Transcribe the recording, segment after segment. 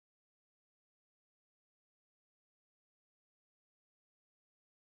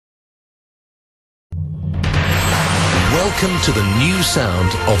Welcome to the new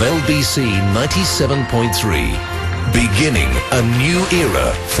sound of LBC 97.3. Beginning a new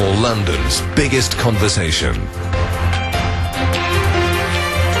era for London's biggest conversation.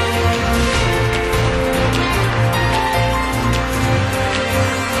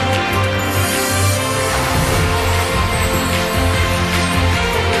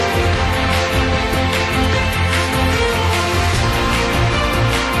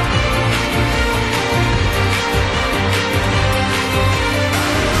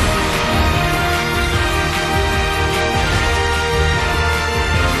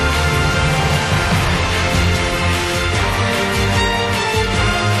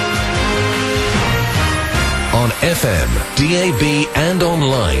 On FM, DAB and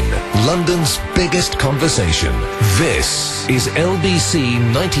online, London's biggest conversation. This is LBC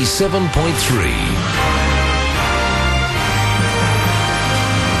 97.3.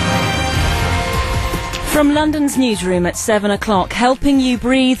 From London's newsroom at 7 o'clock, helping you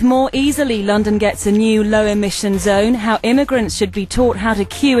breathe more easily, London gets a new low-emission zone, how immigrants should be taught how to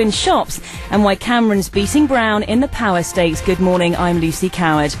queue in shops, and why Cameron's beating Brown in the Power Stakes. Good morning, I'm Lucy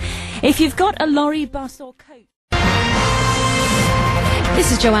Coward. If you've got a lorry, bus or coach...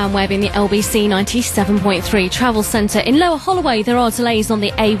 This is Joanne Webb in the LBC 97.3 travel centre. In Lower Holloway, there are delays on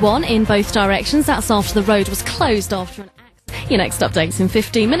the A1 in both directions. That's after the road was closed after an accident. Your next update's in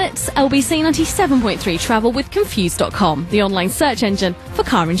 15 minutes. LBC 97.3 travel with Confused.com, the online search engine for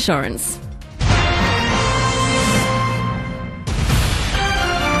car insurance.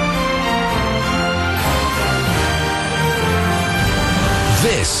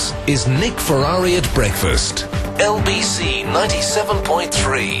 This is Nick Ferrari at Breakfast. LBC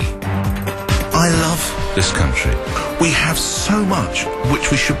 97.3. I love this country. We have so much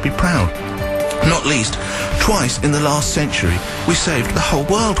which we should be proud. Not least, twice in the last century, we saved the whole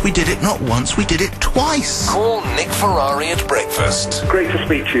world. We did it not once, we did it twice. Call Nick Ferrari at Breakfast. Great to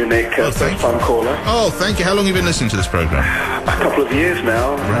speak to you, Nick. First-time caller. Oh, thank you. How long have you been listening to this programme? A couple of years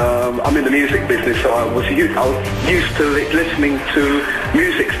now. I'm in the music business, so I was used to listening to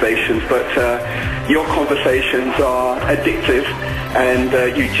music stations, but your conversations are addictive, and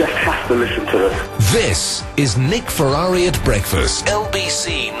you just have to listen to them. This is Nick Ferrari at Breakfast.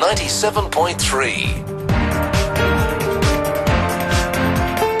 LBC 97.3.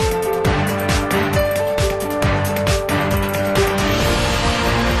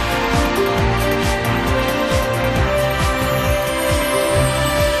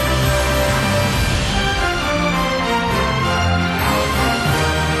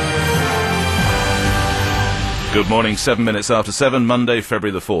 Good morning, 7 minutes after 7, Monday,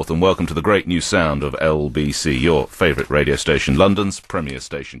 February the 4th, and welcome to the great new sound of LBC, your favourite radio station, London's premier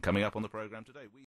station. Coming up on the programme today...